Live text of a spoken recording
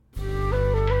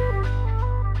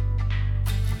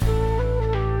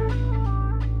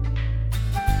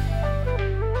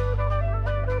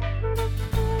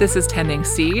This is Tending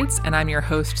Seeds, and I'm your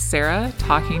host, Sarah,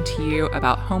 talking to you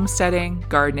about homesteading,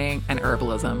 gardening, and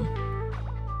herbalism.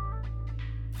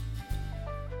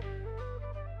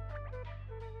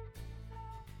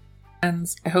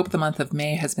 Friends, I hope the month of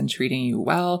May has been treating you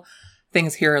well.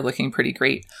 Things here are looking pretty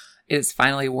great. It is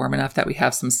finally warm enough that we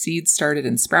have some seeds started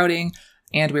and sprouting,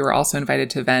 and we were also invited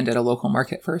to vend at a local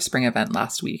market for a spring event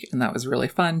last week, and that was really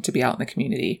fun to be out in the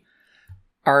community.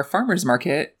 Our farmers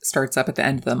market starts up at the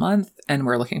end of the month, and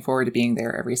we're looking forward to being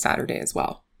there every Saturday as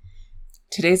well.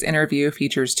 Today's interview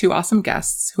features two awesome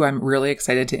guests who I'm really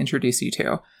excited to introduce you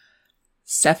to.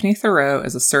 Stephanie Thoreau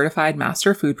is a certified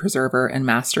master food preserver and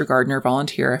master gardener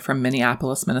volunteer from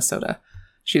Minneapolis, Minnesota.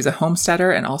 She's a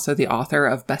homesteader and also the author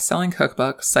of best-selling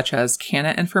cookbooks such as Can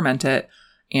It and Ferment It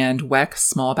and Weck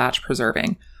Small Batch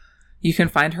Preserving. You can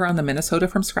find her on the Minnesota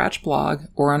From Scratch blog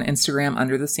or on Instagram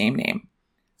under the same name.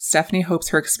 Stephanie hopes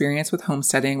her experience with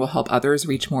homesteading will help others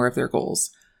reach more of their goals.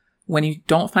 When you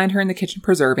don't find her in the kitchen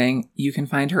preserving, you can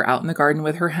find her out in the garden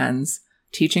with her hens,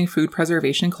 teaching food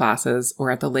preservation classes,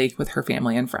 or at the lake with her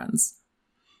family and friends.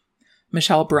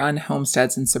 Michelle Brunn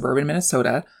homesteads in suburban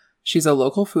Minnesota. She's a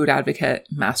local food advocate,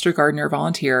 master gardener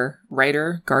volunteer,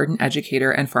 writer, garden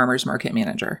educator, and farmers market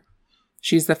manager.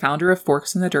 She's the founder of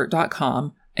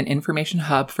forksinthedirt.com, an information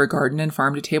hub for garden and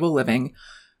farm-to-table living,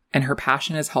 and her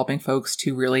passion is helping folks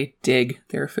to really dig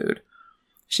their food.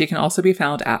 She can also be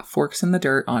found at Forks in the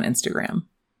Dirt on Instagram.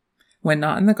 When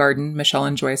not in the garden, Michelle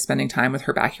enjoys spending time with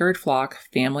her backyard flock,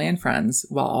 family, and friends,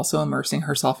 while also immersing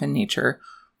herself in nature,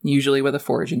 usually with a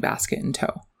foraging basket in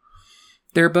tow.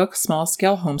 Their book, Small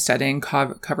Scale Homesteading,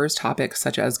 covers topics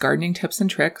such as gardening tips and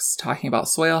tricks, talking about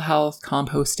soil health,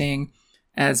 composting,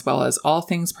 as well as all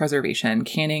things preservation,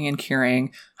 canning and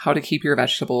curing, how to keep your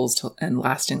vegetables and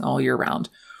lasting all year round.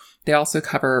 They also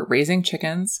cover raising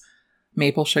chickens,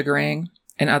 maple sugaring,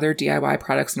 and other DIY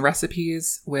products and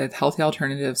recipes with healthy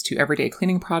alternatives to everyday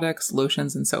cleaning products,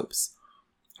 lotions, and soaps.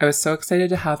 I was so excited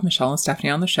to have Michelle and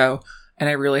Stephanie on the show, and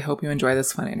I really hope you enjoy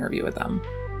this fun interview with them.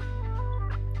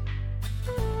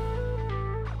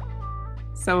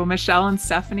 So Michelle and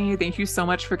Stephanie, thank you so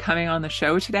much for coming on the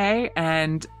show today.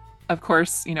 And of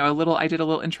course, I did a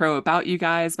little intro about you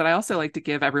guys, but I also like to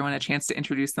give everyone a chance to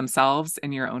introduce themselves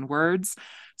in your own words.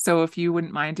 So if you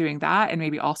wouldn't mind doing that and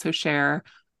maybe also share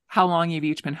how long you've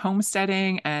each been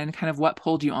homesteading and kind of what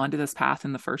pulled you onto this path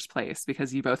in the first place,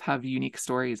 because you both have unique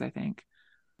stories, I think.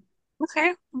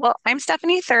 Okay. Well, I'm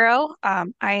Stephanie Thoreau.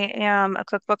 I am a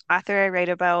cookbook author. I write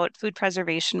about food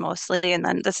preservation mostly, and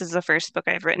then this is the first book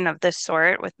I've written of this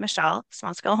sort with Michelle,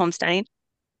 Small Scale Homesteading.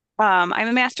 I'm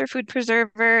a master food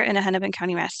preserver and a Hennepin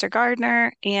County master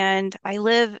gardener, and I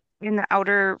live in the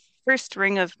outer first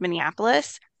ring of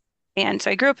Minneapolis. And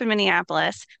so I grew up in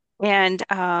Minneapolis, and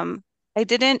I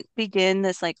didn't begin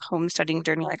this like homesteading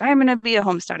journey, like I'm going to be a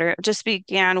homesteader. It just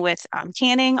began with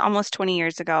canning almost 20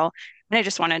 years ago, and I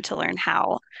just wanted to learn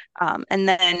how. And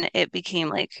then it became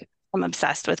like I'm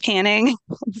obsessed with canning.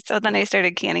 So then I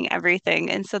started canning everything.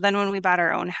 And so then when we bought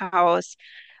our own house,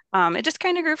 it just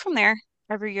kind of grew from there.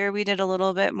 Every year we did a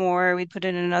little bit more. We'd put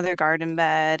in another garden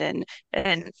bed,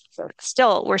 and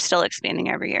so we're still expanding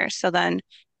every year. So then,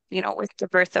 with the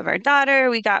birth of our daughter,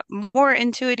 we got more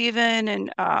into it even,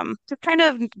 and just kind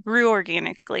of grew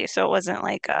organically. So it wasn't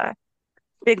like a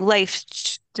big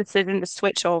decision to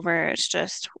switch over. It's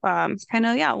just kind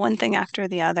of, yeah, one thing after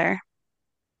the other.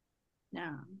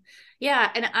 Yeah. Yeah.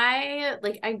 And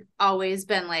I've always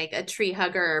been like a tree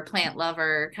hugger, plant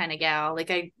lover kind of gal.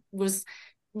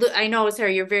 I know,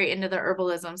 Sarah, you're very into the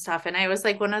herbalism stuff. And I was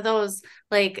like one of those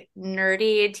like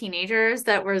nerdy teenagers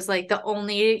that was like the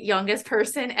only youngest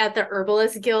person at the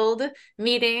Herbalist Guild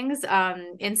meetings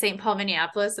in St. Paul,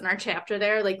 Minneapolis, in our chapter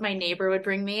there. Like my neighbor would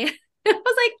bring me. I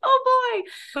was like, oh boy.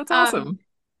 That's awesome.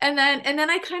 And then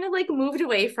I kind of like moved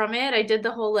away from it. I did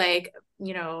the whole like,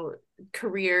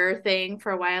 career thing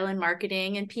for a while in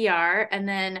marketing and PR. And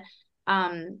then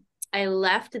I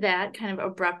left that kind of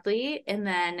abruptly and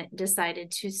then decided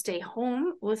to stay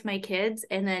home with my kids.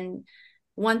 And then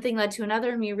one thing led to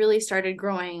another, and we really started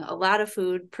growing a lot of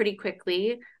food pretty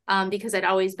quickly because I'd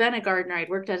always been a gardener. I'd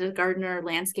worked as a gardener,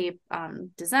 landscape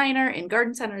designer in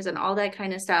garden centers and all that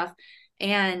kind of stuff.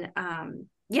 And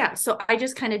so I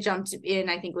just kind of jumped in,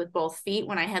 I think, with both feet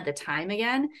when I had the time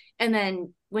again. And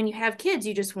then when you have kids,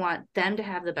 you just want them to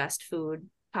have the best food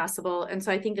possible. And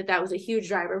so I think that was a huge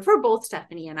driver for both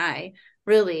Stephanie and I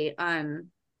really on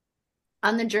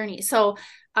the journey. So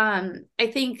I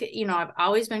think, I've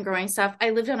always been growing stuff.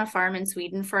 I lived on a farm in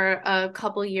Sweden for a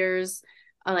couple years,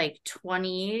 like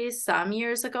 20 some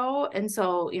years ago. And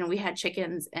so, we had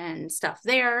chickens and stuff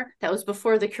there. That was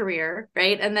before the career.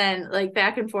 Right. And then like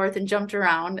back and forth and jumped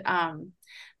around.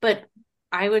 but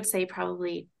I would say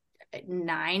probably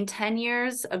 9, 10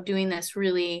 years of doing this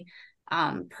really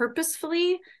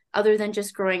purposefully, other than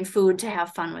just growing food to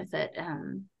have fun with it.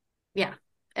 Yeah.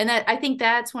 And that, I think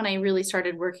that's when I really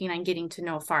started working on getting to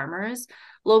know farmers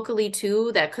locally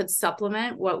too, that could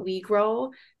supplement what we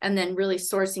grow, and then really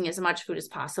sourcing as much food as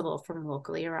possible from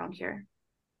locally around here.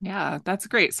 Yeah, that's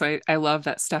great. So I love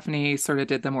that Stephanie sort of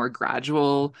did the more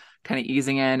gradual kind of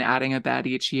easing in, adding a bed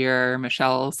each year.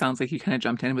 Michelle, sounds like you kind of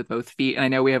jumped in with both feet. And I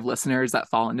know we have listeners that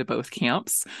fall into both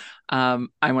camps. I'm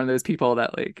one of those people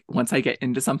that like once I get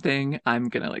into something, I'm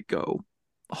gonna like go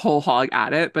whole hog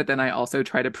at it. But then I also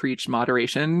try to preach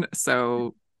moderation.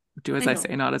 So do as I I know.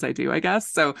 say, not as I do, I guess.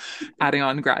 So adding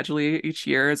on gradually each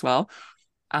year as well.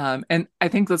 And I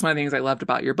think that's one of the things I loved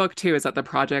about your book too, is that the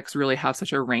projects really have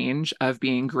such a range of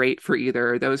being great for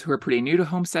either those who are pretty new to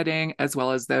homesteading, as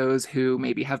well as those who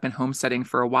maybe have been homesteading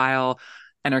for a while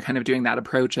and are kind of doing that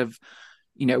approach of,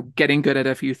 getting good at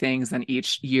a few things, then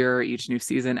each year, each new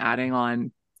season, adding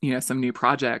on, some new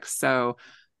projects. So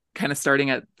kind of starting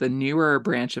at the newer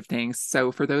branch of things.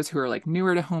 So for those who are like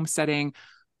newer to homesteading,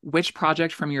 which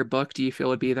project from your book do you feel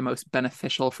would be the most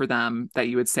beneficial for them that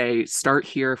you would say start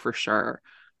here for sure?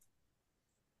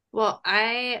 Well,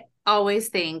 I always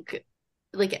think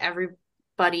like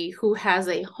everybody who has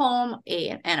a home,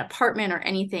 an apartment or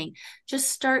anything, just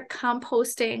start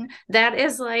composting. That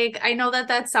is like, I know that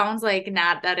that sounds like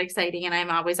not that exciting, and I'm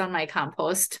always on my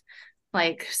compost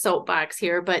like soapbox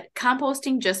here, but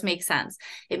composting just makes sense.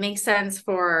 It makes sense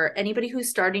for anybody who's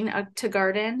starting to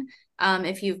garden.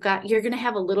 If you're going to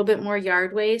have a little bit more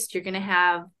yard waste, you're going to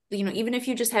have, even if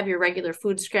you just have your regular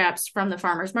food scraps from the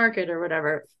farmer's market or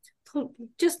whatever,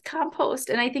 just compost.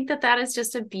 And I think that that is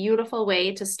just a beautiful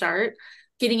way to start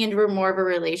getting into more of a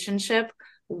relationship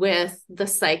with the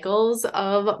cycles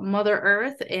of Mother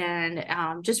Earth,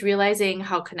 and just realizing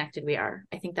how connected we are.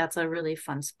 I think that's a really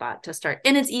fun spot to start.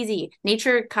 And it's easy.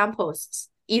 Nature composts.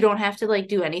 You don't have to like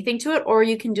do anything to it, or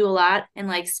you can do a lot and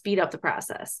like speed up the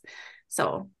process.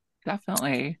 So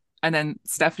Definitely. And then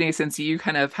Stephanie, since you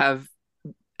kind of have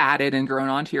added and grown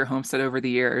onto your homestead over the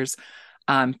years,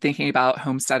 thinking about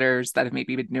homesteaders that have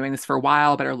maybe been doing this for a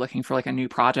while but are looking for like a new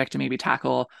project to maybe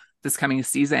tackle this coming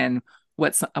season,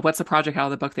 what's a project out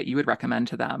of the book that you would recommend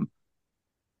to them?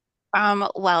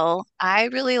 Well, I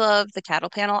really love the cattle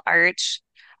panel arch.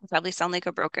 I probably sound like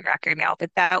a broken record now, but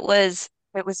it was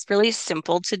really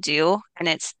simple to do, and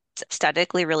it's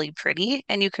aesthetically really pretty,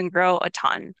 and you can grow a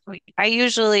ton. I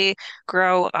usually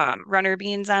grow runner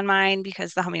beans on mine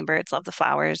because the hummingbirds love the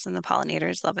flowers and the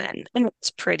pollinators love it, and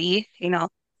it's pretty, you know.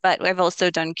 But I've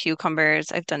also done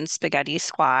cucumbers. I've done spaghetti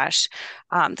squash.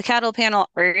 The cattle panel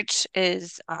arch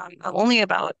is only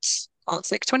about, well,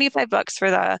 it's like 25 bucks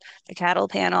for the cattle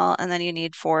panel, and then you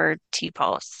need four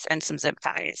T-posts and some zip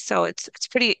ties. So it's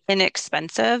pretty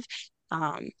inexpensive.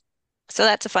 Um, so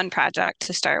that's a fun project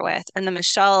to start with. And then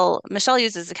Michelle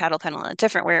uses the cattle panel in a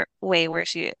different way where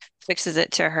she fixes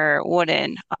it to her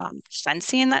wooden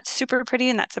fencing. That's super pretty,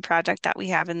 and that's a project that we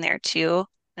have in there too.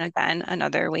 And again,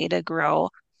 another way to grow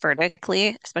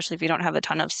vertically, especially if you don't have a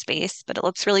ton of space, but it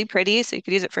looks really pretty. So you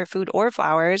could use it for food or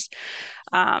flowers.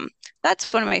 Um,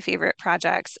 that's one of my favorite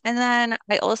projects. And then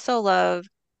I also love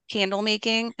candle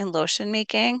making and lotion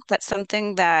making. That's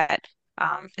something that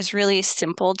is really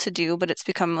simple to do, but it's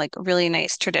become like a really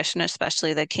nice tradition,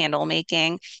 especially the candle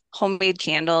making. Homemade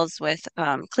candles with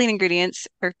clean ingredients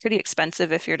are pretty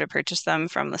expensive if you're to purchase them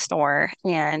from the store.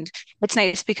 And it's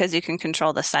nice because you can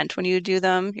control the scent when you do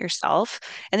them yourself.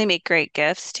 And they make great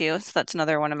gifts too. So that's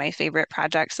another one of my favorite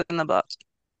projects in the book.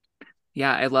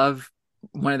 Yeah, I love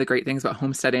one of the great things about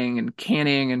homesteading and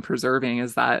canning and preserving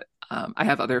is that I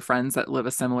have other friends that live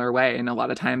a similar way. And a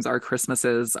lot of times our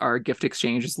Christmases, our gift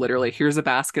exchange is literally here's a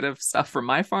basket of stuff from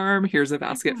my farm, here's a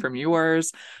basket from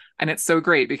yours. And it's so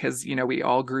great because, we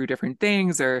all grew different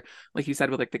things, or like you said,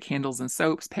 with like the candles and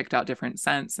soaps, picked out different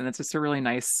scents. And it's just a really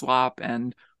nice swap.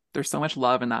 And there's so much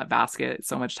love in that basket,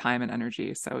 so much time and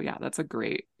energy. So yeah, that's a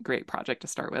great, great project to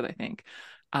start with, I think.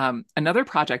 Another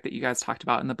project that you guys talked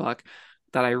about in the book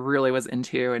that I really was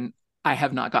into, and I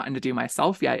have not gotten to do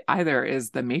myself yet either,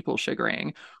 is the maple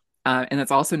sugaring. And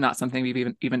it's also not something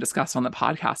we've even discussed on the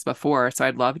podcast before. So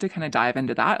I'd love to kind of dive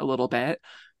into that a little bit.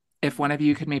 If one of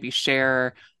you could maybe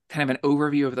share kind of an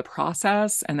overview of the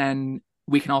process, and then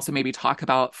we can also maybe talk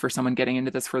about for someone getting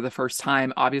into this for the first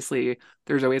time. Obviously,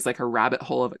 there's always like a rabbit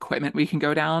hole of equipment we can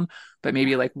go down, but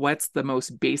maybe like what's the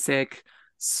most basic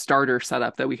starter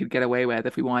setup that we could get away with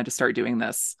if we wanted to start doing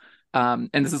this. And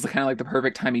this is kind of like the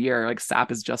perfect time of year, like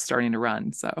sap is just starting to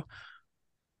run. So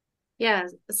Yeah,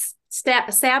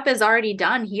 sap is already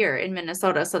done here in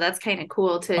Minnesota, so that's kind of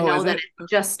cool to Oh, know is that it? it's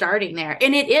just starting there.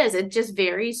 And it is, it just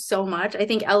varies so much. I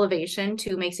think elevation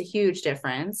too makes a huge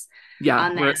difference Yeah,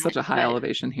 on we're at that. such a high But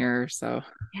elevation here, so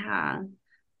yeah.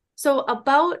 So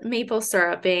about maple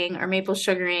syruping or maple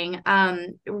sugaring,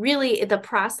 really the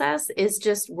process is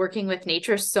just working with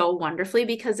nature so wonderfully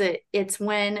because it's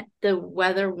when the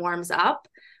weather warms up,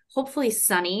 hopefully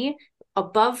sunny,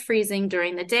 above freezing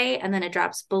during the day, and then it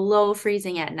drops below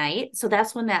freezing at night. So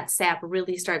that's when that sap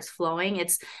really starts flowing.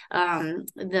 It's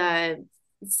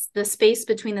the space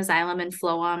between the xylem and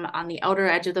phloem on the outer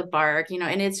edge of the bark,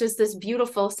 and it's just this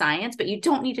beautiful science, but you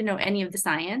don't need to know any of the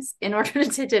science in order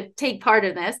to take part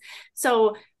in this.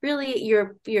 So really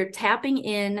you're tapping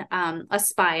in a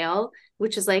spile,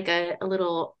 which is like a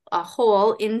little a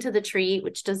hole into the tree,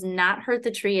 which does not hurt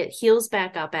the tree. It heals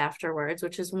back up afterwards,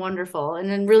 which is wonderful. And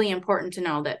then really important to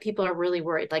know that people are really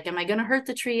worried, like, am I going to hurt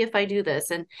the tree if I do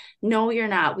this? And no, you're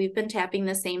not. We've been tapping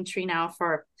the same tree now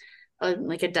for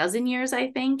like a dozen years, I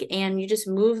think, and you just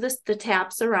move the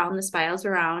taps around, the spiles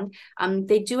around.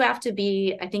 They do have to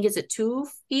be, I think, is it 2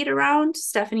 feet around?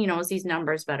 Stephanie knows these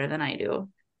numbers better than I do.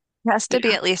 It has to be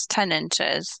Yeah, at least 10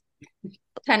 inches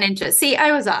 10 inches. See,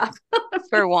 I was off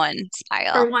for one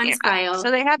style. for one Yeah. So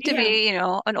spile. they have to Yeah, be,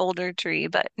 an older tree,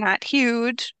 but not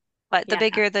huge. But the yeah.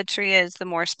 bigger the tree is, the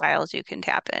more spiles you can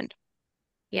tap in.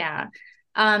 Yeah.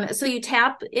 So you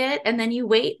tap it and then you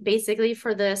wait basically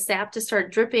for the sap to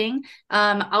start dripping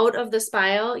out of the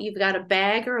spile. You've got a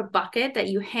bag or a bucket that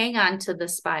you hang onto the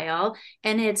spile,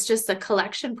 and it's just a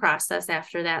collection process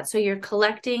after that. So you're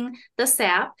collecting the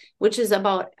sap, which is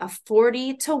about a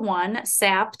 40-to-1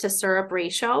 sap to syrup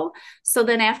ratio. So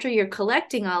then after you're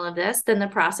collecting all of this, then the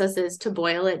process is to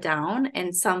boil it down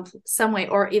in some way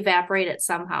or evaporate it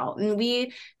somehow. And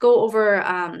we go over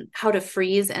how to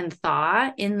freeze and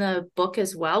thaw in the book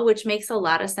as well, which makes a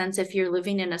lot of sense if you're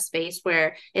living in a space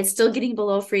where it's still getting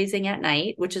below freezing at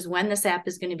night, which is when the sap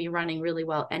is going to be running really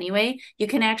well anyway. You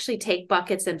can actually take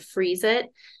buckets and freeze it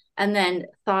and then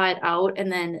thaw it out.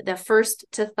 And then the first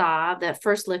to thaw, the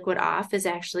first liquid off is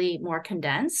actually more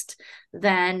condensed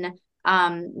than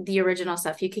the original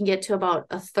stuff. You can get to about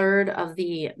a third of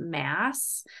the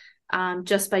mass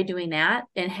just by doing that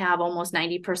and have almost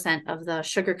 90% of the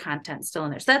sugar content still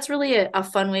in there. So that's really a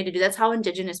fun way to do. That's how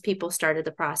Indigenous people started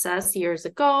the process years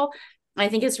ago. I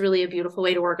think it's really a beautiful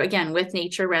way to work again with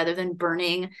nature rather than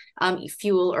burning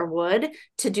fuel or wood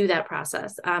to do that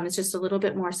process. It's just a little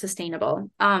bit more sustainable.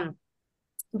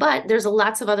 But there's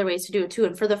lots of other ways to do it too.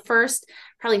 And for the first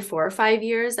probably 4 or 5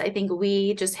 years, I think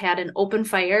we just had an open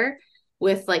fire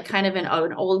with like kind of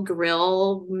an old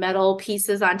grill metal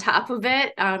pieces on top of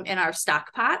it in our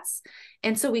stock pots.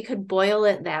 And so we could boil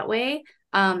it that way.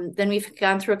 Then we've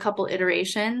gone through a couple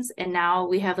iterations and now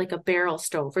we have like a barrel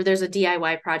stove, or there's a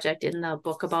DIY project in the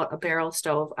book about a barrel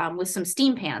stove with some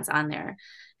steam pans on there.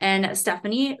 And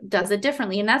Stephanie does it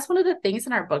differently. And that's one of the things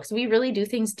in our books. We really do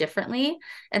things differently.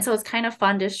 And so it's kind of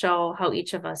fun to show how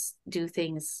each of us do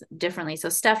things differently. So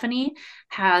Stephanie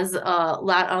has a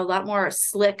lot more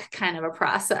slick kind of a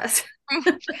process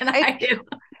than I I do.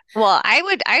 Well,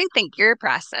 I think your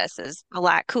process is a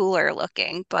lot cooler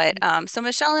looking, but so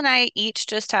Michelle and I each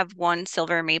just have one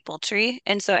silver maple tree.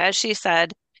 And so as she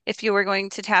said, if you were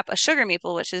going to tap a sugar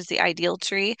maple, which is the ideal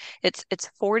tree, it's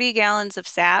 40 gallons of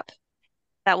sap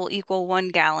that will equal 1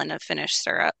 gallon of finished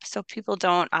syrup. So people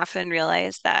don't often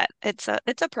realize that it's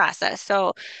a process.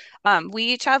 So we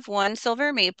each have one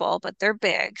silver maple, but they're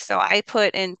big. So I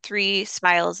put in 3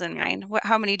 spiles in mine.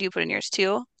 How many do you put in yours?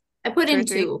 Two? I put Two or in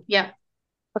three? two. Yep.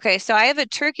 Okay, so I have a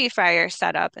turkey fryer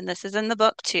set up, and this is in the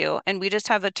book too. And we just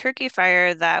have a turkey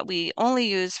fryer that we only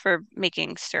use for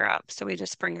making syrup. So we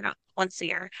just bring it up once a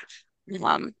year.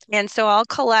 And so I'll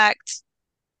collect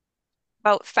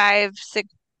about 5, 6,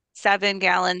 7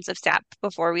 gallons of sap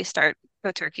before we start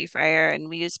the turkey fryer, and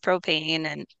we use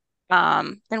propane,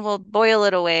 and we'll boil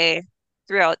it away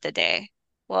throughout the day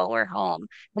while we're home.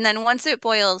 And then once it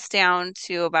boils down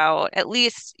to about at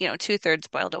least,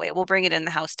 2/3 boiled away, we'll bring it in the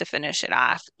house to finish it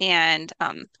off. And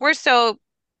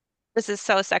this is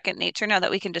so second nature now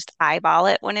that we can just eyeball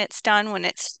it when it's done, when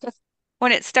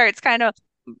it starts kind of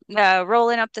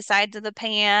rolling up the sides of the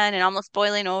pan and almost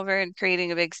boiling over and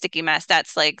creating a big sticky mess.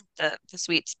 That's like the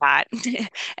sweet spot.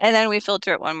 And then we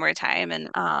filter it one more time. And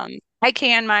I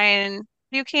can mine.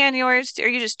 You can yours, or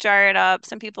you just jar it up.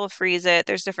 Some people freeze it.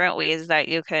 There's different ways that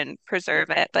you can preserve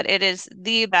it, but it is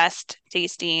the best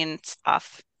tasting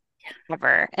stuff.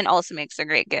 ever, and also makes a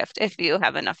great gift if you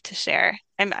have enough to share.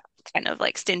 I'm kind of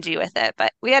like stingy with it,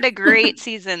 but we had a great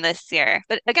season this year.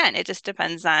 But again, it just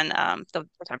depends on the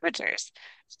temperatures.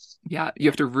 Yeah, you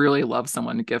have to really love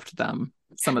someone to gift them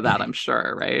some of that, I'm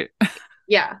sure, right?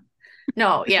 Yeah.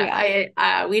 No, yeah,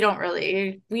 Yeah. we don't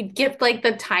really, we gift like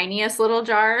the tiniest little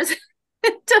jars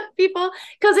to people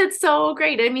because it's so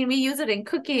great. I mean, we use it in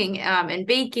cooking, and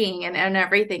baking and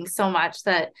everything so much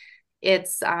that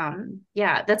it's,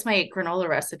 yeah, that's my granola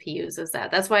recipe uses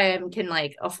that. That's why I can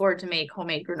like afford to make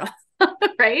homemade granola,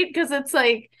 right? Because it's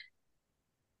like,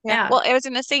 Yeah. yeah, Well, I was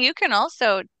gonna say you can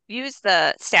also use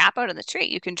the sap out of the tree.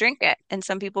 You can drink it, and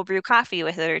some people brew coffee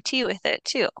with it or tea with it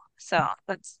too. So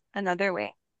that's another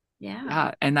way. yeah,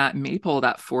 Yeah, and that maple,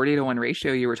 that 40-to-1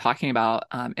 ratio you were talking about,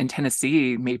 in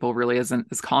Tennessee, maple really isn't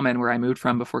as common where I moved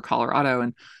from before Colorado,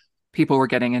 and people were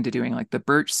getting into doing like the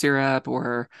birch syrup,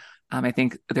 or I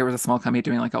think there was a small company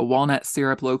doing like a walnut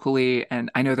syrup locally, and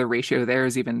I know the ratio there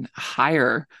is even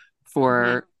higher mhm.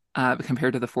 for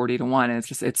compared to the 40-to-1.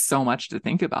 And it's so much to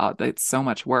think about. It's so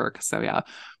much work. So yeah,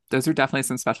 those are definitely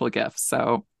some special gifts.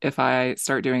 So if I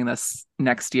start doing this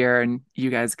next year and you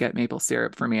guys get maple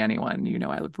syrup for me, anyone,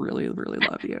 I would really, really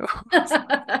love you.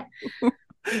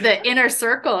 The inner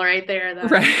circle right there, then.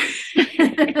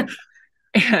 Right.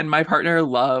 And my partner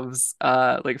loves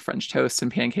like French toast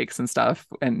and pancakes and stuff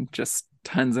and just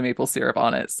tons of maple syrup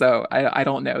on it. So I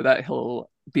don't know that he'll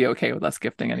be okay with us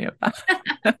gifting any of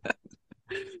that.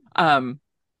 um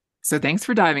so thanks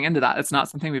for diving into that. It's not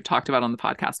something we've talked about on the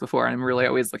podcast before. And I'm really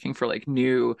always looking for like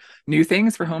new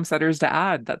things for homesteaders to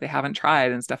add that they haven't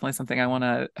tried. And it's definitely something I want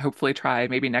to hopefully try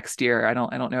maybe next year. I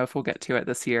don't know if we'll get to it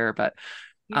this year, but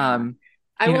Yeah. um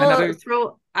another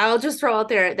I'll just throw out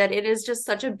there that it is just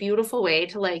such a beautiful way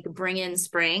to like bring in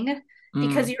spring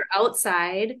because mm, you're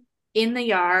outside in the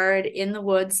yard, in the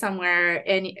woods somewhere.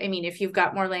 And I mean, if you've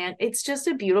got more land, it's just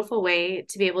a beautiful way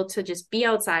to be able to just be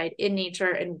outside in nature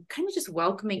and kind of just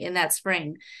welcoming in that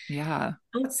spring. yeah.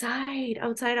 Outside,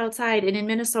 outside, outside. And in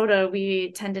Minnesota,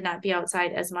 we tend to not be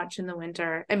outside as much in the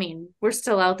winter. I mean, we're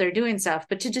still out there doing stuff,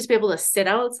 but to just be able to sit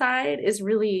outside is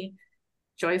really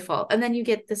joyful. And then you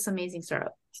get this amazing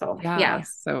syrup. So Yeah, yeah.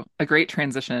 so a great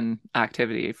transition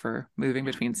activity for moving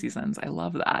between seasons. I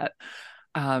love that.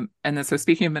 And then, so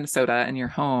speaking of Minnesota and your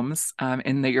homes,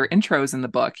 in your intros in the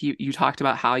book, you talked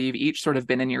about how you've each sort of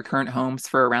been in your current homes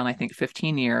for around, I think,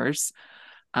 15 years,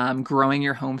 growing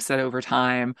your homestead over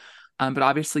time. But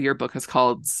obviously, your book is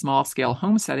called Small Scale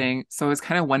Homesteading. So I was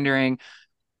kind of wondering,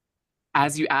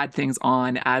 as you add things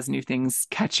on, as new things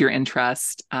catch your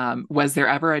interest, was there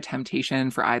ever a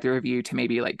temptation for either of you to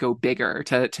maybe like go bigger,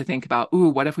 to think about, ooh,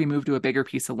 what if we move to a bigger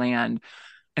piece of land?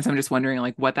 And so I'm just wondering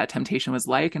like what that temptation was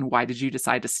like and why did you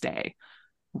decide to stay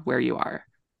where you are?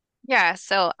 Yeah,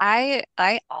 so I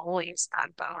always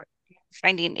thought about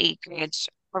finding acreage.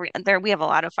 There we have a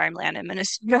lot of farmland in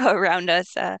Minnesota around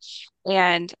us,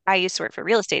 and I used to work for a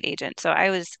real estate agent, so I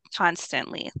was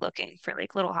constantly looking for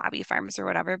like little hobby farms or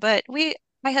whatever. But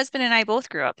my husband and I both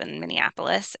grew up in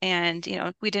Minneapolis, and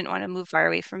we didn't want to move far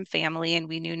away from family, and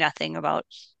we knew nothing about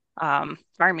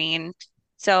farming,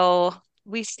 so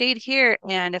we stayed here.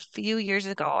 And a few years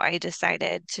ago, I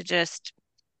decided to just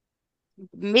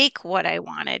make what I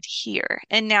wanted here.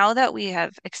 And now that we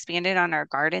have expanded on our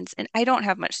gardens, and I don't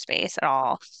have much space at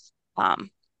all, um,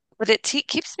 but it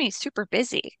keeps me super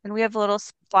busy. And we have a little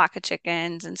flock of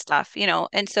chickens and stuff,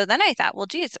 And so then I thought, well,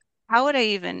 geez, how would I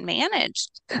even manage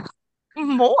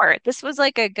more? This was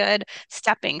like a good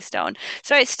stepping stone.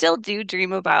 So I still do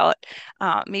dream about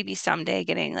maybe someday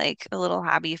getting like a little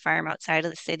hobby farm outside of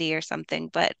the city or something.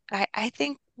 But I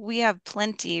think we have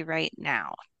plenty right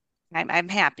now. I'm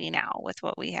happy now with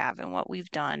what we have and what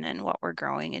we've done and what we're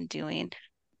growing and doing.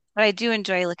 But I do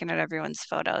enjoy looking at everyone's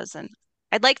photos, and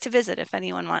I'd like to visit if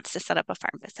anyone wants to set up a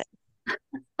farm visit.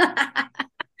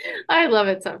 I love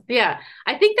it. So yeah,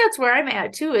 I think that's where I'm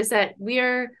at too, is that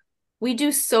we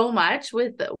do so much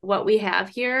with what we have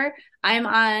here. I'm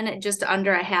on just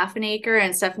under a half an acre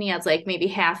and Stephanie has like maybe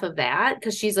half of that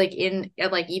because she's like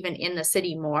like even in the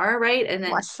city more, right? And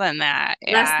then Less than that,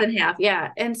 less yeah. than half. Yeah.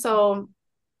 And so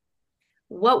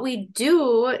what we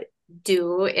do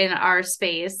in our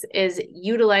space is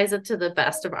utilize it to the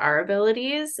best of our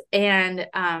abilities, and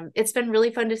it's been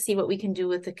really fun to see what we can do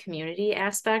with the community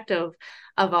aspect of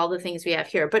all the things we have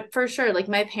here. But for sure, like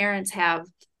my parents have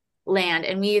land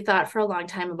and we thought for a long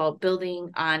time about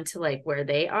building onto like where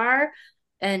they are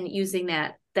and using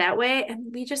that way,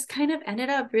 and we just kind of ended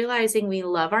up realizing we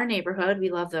love our neighborhood, we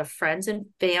love the friends and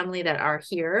family that are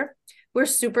here, we're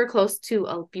super close to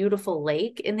a beautiful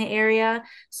lake in the area.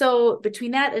 So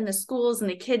between that and the schools and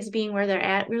the kids being where they're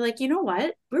at, we're like, you know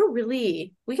what?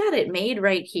 We got it made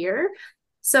right here.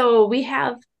 So we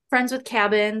have friends with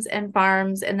cabins and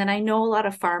farms. And then I know a lot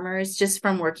of farmers just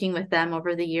from working with them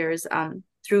over the years,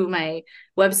 through my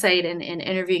website and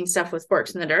interviewing stuff with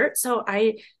Forks in the Dirt. So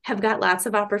I have got lots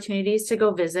of opportunities to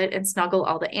go visit and snuggle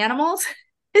all the animals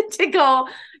to go,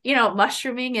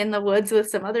 mushrooming in the woods with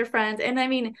some other friends. And I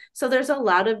mean, so there's a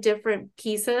lot of different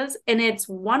pieces, and it's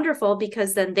wonderful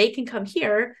because then they can come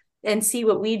here and see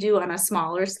what we do on a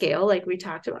smaller scale, like we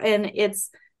talked about. And I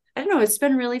don't know, it's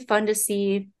been really fun to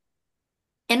see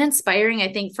and inspiring,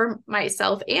 I think, for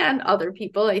myself and other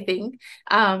people, I think,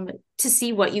 to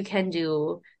see what you can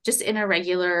do just in a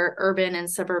regular urban and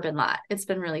suburban lot. It's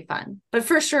been really fun. But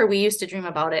for sure, we used to dream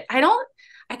about it. I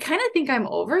kind of think I'm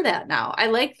over that now. I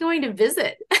like going to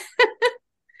visit.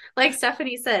 Like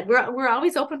Stephanie said, we're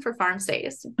always open for farm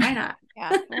stays. Why not?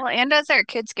 Yeah. Well, and as our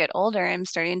kids get older, I'm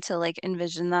starting to like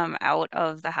envision them out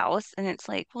of the house. And it's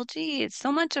like, well, geez, so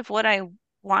much of what I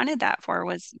wanted that for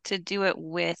was to do it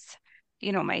with,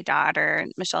 my daughter.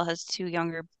 Michelle has two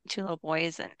little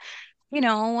boys. And,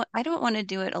 I don't want to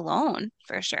do it alone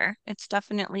for sure. It's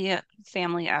definitely a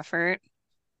family effort.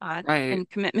 Right. And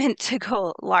commitment to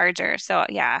go larger. So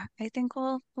yeah, I think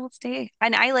we'll stay.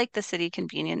 And I like the city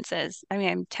conveniences. I mean,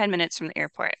 I'm 10 minutes from the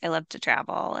airport. I love to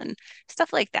travel and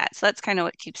stuff like that. So that's kind of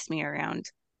what keeps me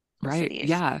around the Right. cities.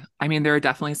 Yeah. I mean, there are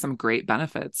definitely some great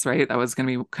benefits, right? That was going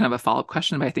to be kind of a follow-up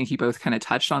question, but I think you both kind of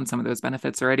touched on some of those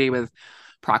benefits already with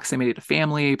proximity to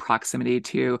family, proximity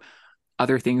to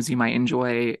other things you might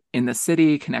enjoy in the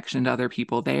city, connection to other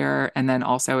people there. And then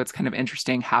also it's kind of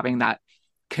interesting having that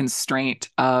constraint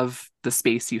of the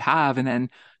space you have and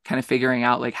then kind of figuring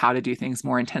out like how to do things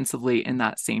more intensively in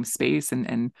that same space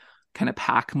and kind of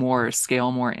pack more,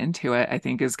 scale more into it, I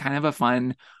think is kind of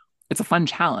it's a fun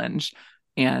challenge.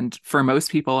 And for most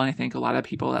people, and I think a lot of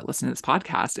people that listen to this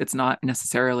podcast, it's not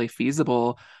necessarily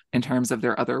feasible in terms of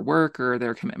their other work or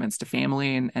their commitments to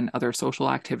family and other social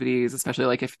activities, especially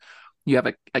like if you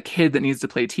have a kid that needs to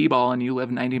play t-ball and you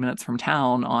live 90 minutes from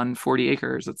town on 40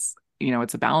 acres. It's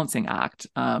a balancing act.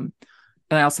 And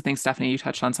I also think, Stephanie, you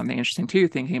touched on something interesting too,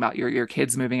 thinking about your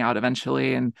kids moving out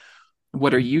eventually and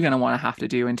what are you going to want to have to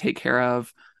do and take care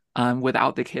of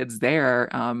without the kids there.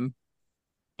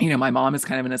 My mom is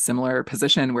kind of in a similar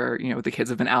position where, the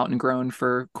kids have been out and grown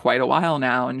for quite a while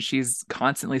now, and she's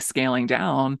constantly scaling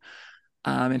down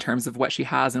in terms of what she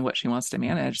has and what she wants to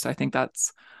manage. So I think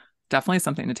that's definitely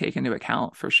something to take into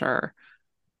account for sure.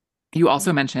 You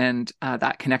also mentioned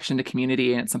that connection to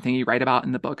community, and it's something you write about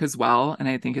in the book as well. And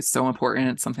I think it's so important.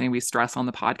 It's something we stress on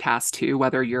the podcast too,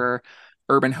 whether you're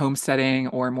urban homesteading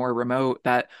or more remote,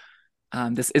 that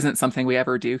this isn't something we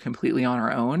ever do completely on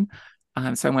our own.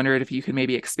 So I wondered if you could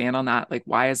maybe expand on that. Like,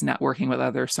 why is networking with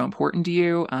others so important to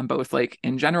you, both like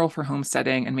in general for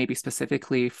homesteading and maybe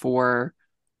specifically for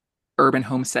urban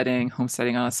homesteading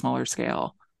on a smaller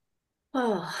scale?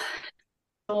 Oh,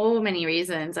 so many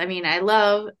reasons. I mean,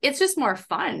 it's just more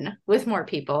fun with more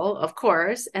people, of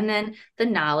course. And then the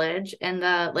knowledge and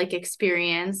the like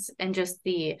experience and just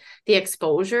the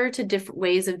exposure to different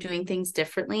ways of doing things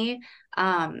differently.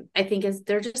 I think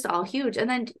they're just all huge. And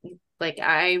then like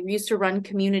I used to run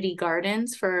community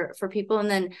gardens for people. And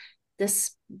then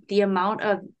the amount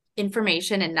of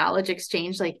information and knowledge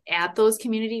exchange like at those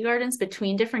community gardens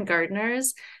between different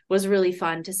gardeners was really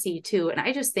fun to see too. And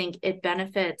I just think it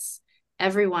benefits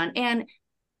everyone. And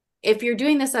if you're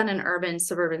doing this on an urban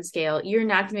suburban scale, you're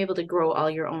not going to be able to grow all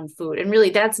your own food. And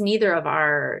really, that's neither of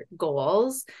our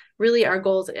goals. Really, our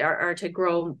goals are to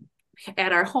grow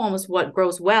at our homes what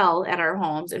grows well at our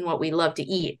homes and what we love to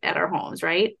eat at our homes,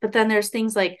 right? But then there's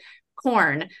things like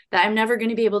corn that I'm never going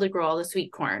to be able to grow all the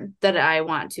sweet corn that I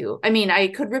want to. I mean, I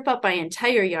could rip up my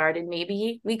entire yard and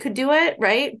maybe we could do it,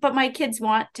 right? But my kids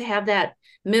want to have that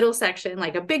middle section.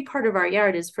 Like a big part of our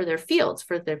yard is for their fields,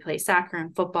 for their play soccer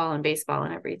and football and baseball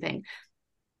and everything.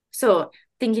 So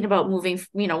thinking about moving,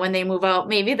 when they move out,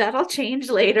 maybe that'll change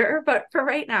later. But for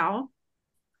right now,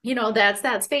 that's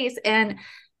that space. And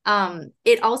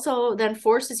it also then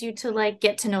forces you to like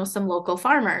get to know some local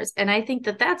farmers. And I think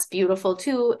that that's beautiful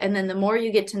too. And then the more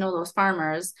you get to know those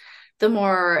farmers, the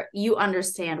more you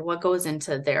understand what goes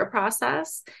into their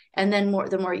process. And then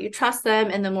the more you trust them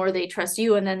and the more they trust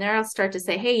you. And then they'll start to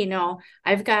say, hey,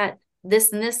 I've got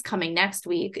this and this coming next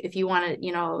week. If you want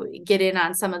to, get in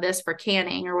on some of this for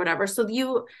canning or whatever. So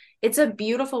it's a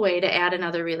beautiful way to add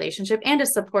another relationship and to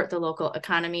support the local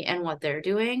economy and what they're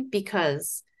doing,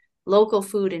 because local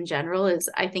food in general is,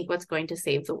 I think, what's going to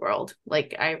save the world.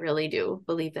 Like, I really do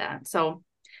believe that. So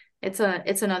it's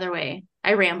another way.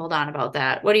 I rambled on about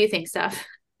that. What do you think, Steph?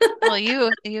 Well,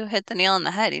 you hit the nail on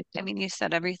the head. I mean, you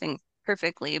said everything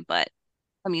perfectly, but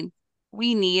I mean,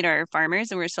 we need our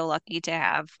farmers, and we're so lucky to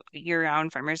have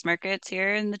year-round farmers markets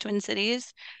here in the Twin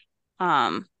Cities.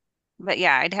 Um, but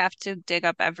yeah, I'd have to dig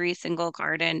up every single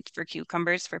garden for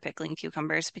cucumbers, for pickling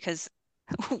cucumbers, because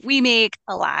we make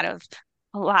a lot of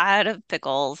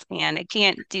pickles, and I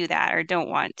can't do that or don't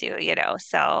want to.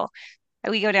 So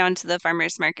we go down to the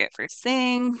farmers market first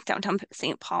thing, downtown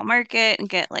St. Paul Market, and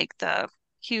get like the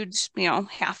huge,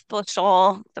 half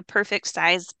bushel, the perfect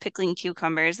size pickling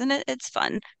cucumbers, and it's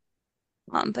fun.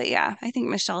 But yeah, I think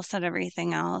Michelle said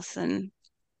everything else, and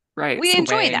Right. we So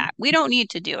enjoy weighing, that. We don't need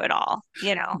to do it all.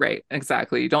 right,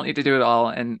 exactly. You don't need to do it all.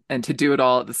 And to do it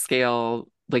all at the scale,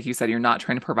 like you said, you're not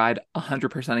trying to provide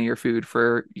 100% of your food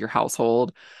for your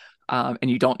household. And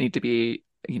you don't need to be,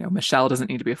 Michelle doesn't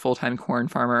need to be a full-time corn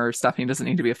farmer. Stephanie doesn't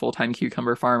need to be a full-time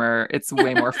cucumber farmer. It's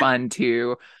way more fun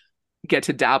to get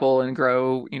to dabble and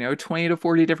grow, 20 to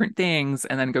 40 different things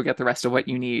and then go get the rest of what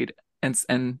you need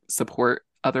and support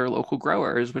other local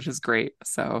growers, which is great.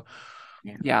 So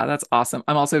Yeah. yeah, that's awesome.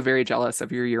 I'm also very jealous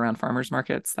of your year-round farmers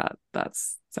markets.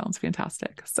 That's sounds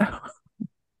fantastic. So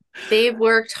They've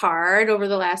worked hard over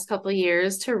the last couple of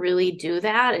years to really do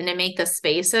that and to make the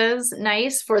spaces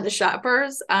nice for the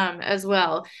shoppers as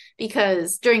well.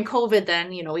 Because during COVID, then,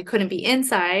 we couldn't be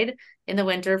inside in the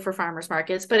winter for farmers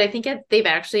markets, but I think they've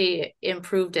actually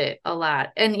improved it a lot.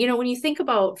 And, when you think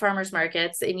about farmers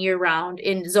markets in year round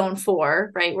in zone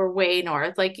 4, right, we're way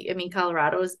north,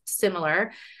 Colorado is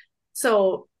similar.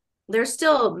 So there's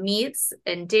still meats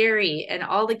and dairy and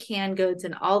all the canned goods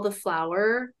and all the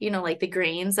flour, like the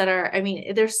grains that are,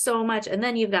 there's so much. And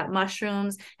then you've got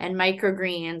mushrooms and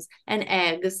microgreens and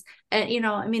eggs. And,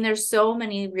 there's so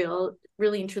many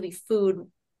really and truly food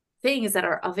things that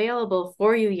are available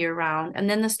for you year round. And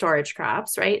then the storage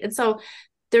crops, right? And so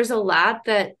there's a lot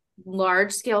that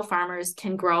large scale farmers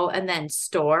can grow and then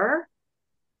store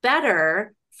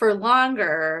better for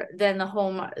longer than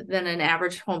an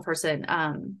average home person.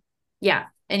 Yeah.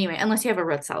 Anyway, unless you have a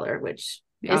root cellar, which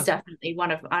yeah. is definitely one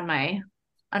of on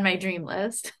my dream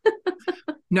list.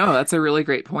 No, that's a really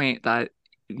great point that,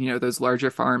 those larger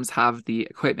farms have the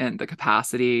equipment, the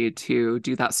capacity to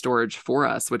do that storage for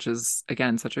us, which is,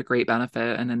 again, such a great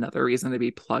benefit and another reason to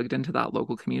be plugged into that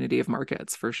local community of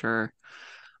markets for sure.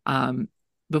 Um,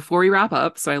 Before we wrap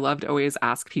up, so I love to always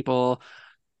ask people,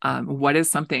 what is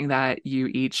something that you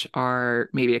each are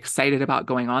maybe excited about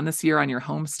going on this year on your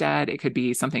homestead? It could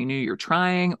be something new you're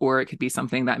trying, or it could be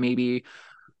something that maybe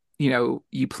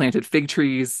you planted fig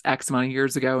trees X amount of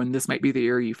years ago, and this might be the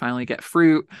year you finally get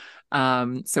fruit.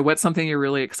 So what's something you're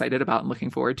really excited about and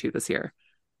looking forward to this year?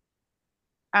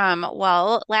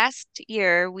 Well, last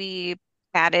year we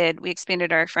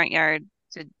expanded our front yard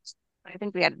to, I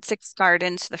think we added 6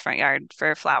 gardens to the front yard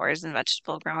for flowers and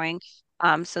vegetable growing.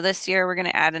 So this year we're going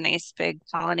to add a nice big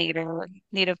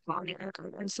native pollinator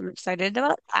garden. So I'm excited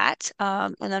about that.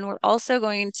 And then we're also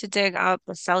going to dig up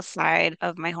the south side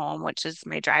of my home, which is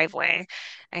my driveway.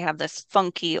 I have this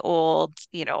funky old,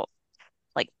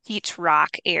 like beach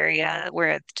rock area where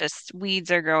it's just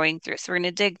weeds are growing through. So we're going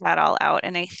to dig that all out.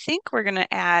 And I think we're going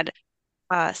to add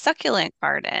a succulent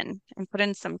garden and put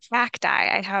in some cacti.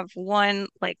 I have one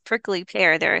like prickly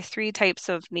pear. There are 3 types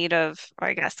of native, or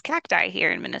I guess, cacti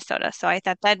here in Minnesota. So I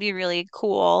thought that'd be really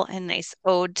cool and nice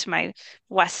ode to my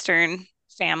Western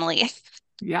family.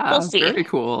 We'll Yeah, see. very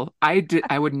cool. I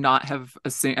would not have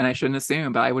assumed, and I shouldn't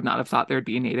assume, but I would not have thought there'd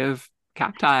be native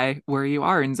cacti where you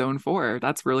are in zone 4.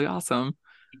 That's really awesome.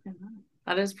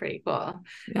 That is pretty cool.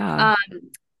 Yeah. Um,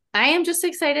 I am just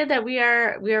excited that we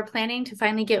are planning to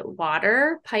finally get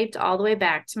water piped all the way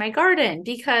back to my garden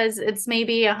because it's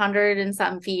maybe 100 and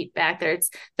some feet back there. It's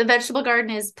the vegetable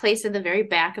garden is placed in the very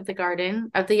back of the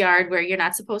garden of the yard where you're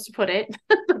not supposed to put it,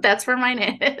 but that's where mine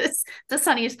is, the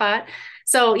sunny spot.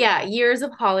 So yeah, years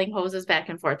of hauling hoses back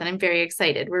and forth, and I'm very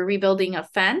excited. We're rebuilding a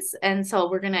fence, and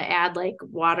so we're gonna add like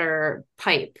water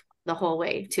pipe the whole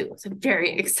way too. So I'm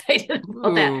very excited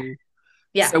about that. Ooh.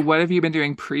 Yeah. So what have you been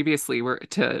doing previously where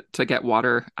to get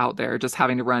water out there? Just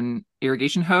having to run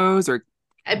irrigation hose or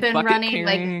I've been bucket running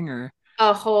like carrying or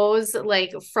a hose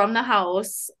like from the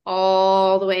house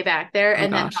all the way back there oh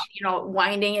and then gosh.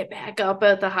 winding it back up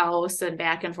at the house and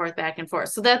back and forth.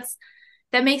 So that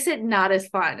makes it not as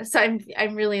fun. So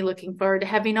I'm really looking forward to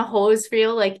having a hose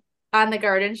reel like on the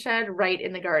garden shed right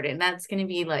in the garden. That's going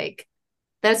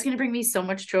to bring me so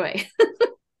much joy.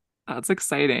 That's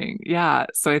exciting. Yeah.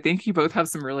 So I think you both have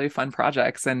some really fun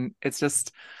projects and it's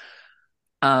just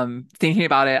thinking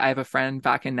about it, I have a friend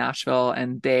back in Nashville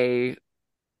and they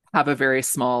have a very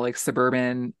small like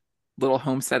suburban little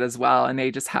homestead as well. And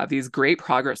they just have these great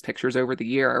progress pictures over the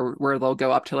year where they'll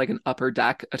go up to like an upper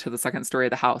deck to the second story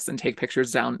of the house and take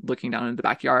pictures down, looking down into the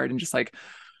backyard, and just like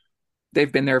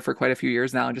they've been there for quite a few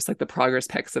years now, and just like the progress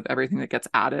pics of everything that gets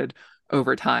added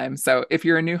over time. So if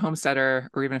you're a new homesteader,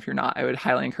 or even if you're not, I would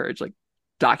highly encourage like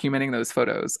documenting those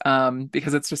photos,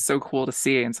 because it's just so cool to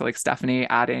see. And so like Stephanie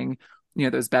adding,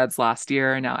 those beds last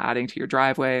year and now adding to your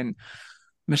driveway, and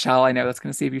Michelle, I know that's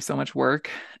going to save you so much work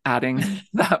adding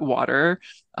that water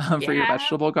for your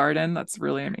vegetable garden. That's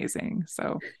really amazing.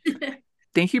 So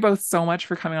thank you both so much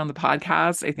for coming on the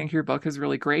podcast. I think your book is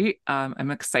really great.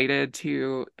 I'm excited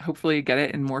to hopefully get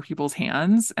it in more people's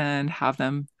hands and have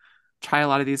them try a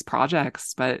lot of these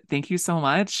projects. But thank you so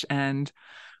much. And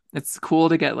it's cool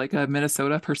to get like a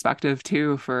Minnesota perspective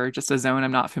too, for just a zone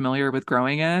I'm not familiar with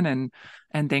growing in.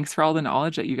 And thanks for all the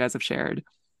knowledge that you guys have shared.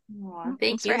 Aw,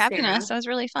 Thanks for having us. That was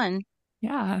really fun.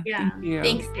 Yeah. Yeah. Thank you.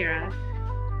 Thanks, Sarah.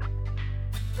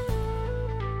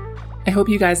 I hope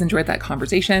you guys enjoyed that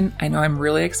conversation. I know I'm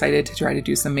really excited to try to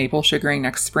do some maple sugaring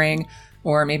next spring,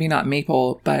 or maybe not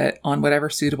maple, but on whatever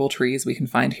suitable trees we can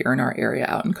find here in our area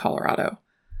out in Colorado.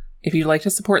 If you'd like to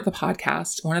support the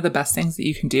podcast, one of the best things that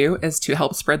you can do is to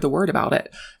help spread the word about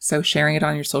it. So sharing it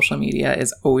on your social media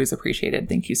is always appreciated.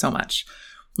 Thank you so much.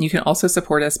 You can also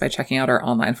support us by checking out our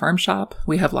online farm shop.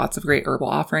 We have lots of great herbal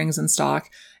offerings in stock,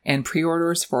 and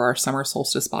pre-orders for our summer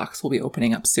solstice box will be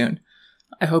opening up soon.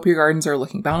 I hope your gardens are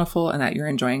looking bountiful and that you're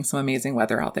enjoying some amazing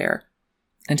weather out there.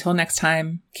 Until next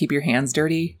time, keep your hands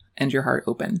dirty and your heart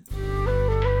open.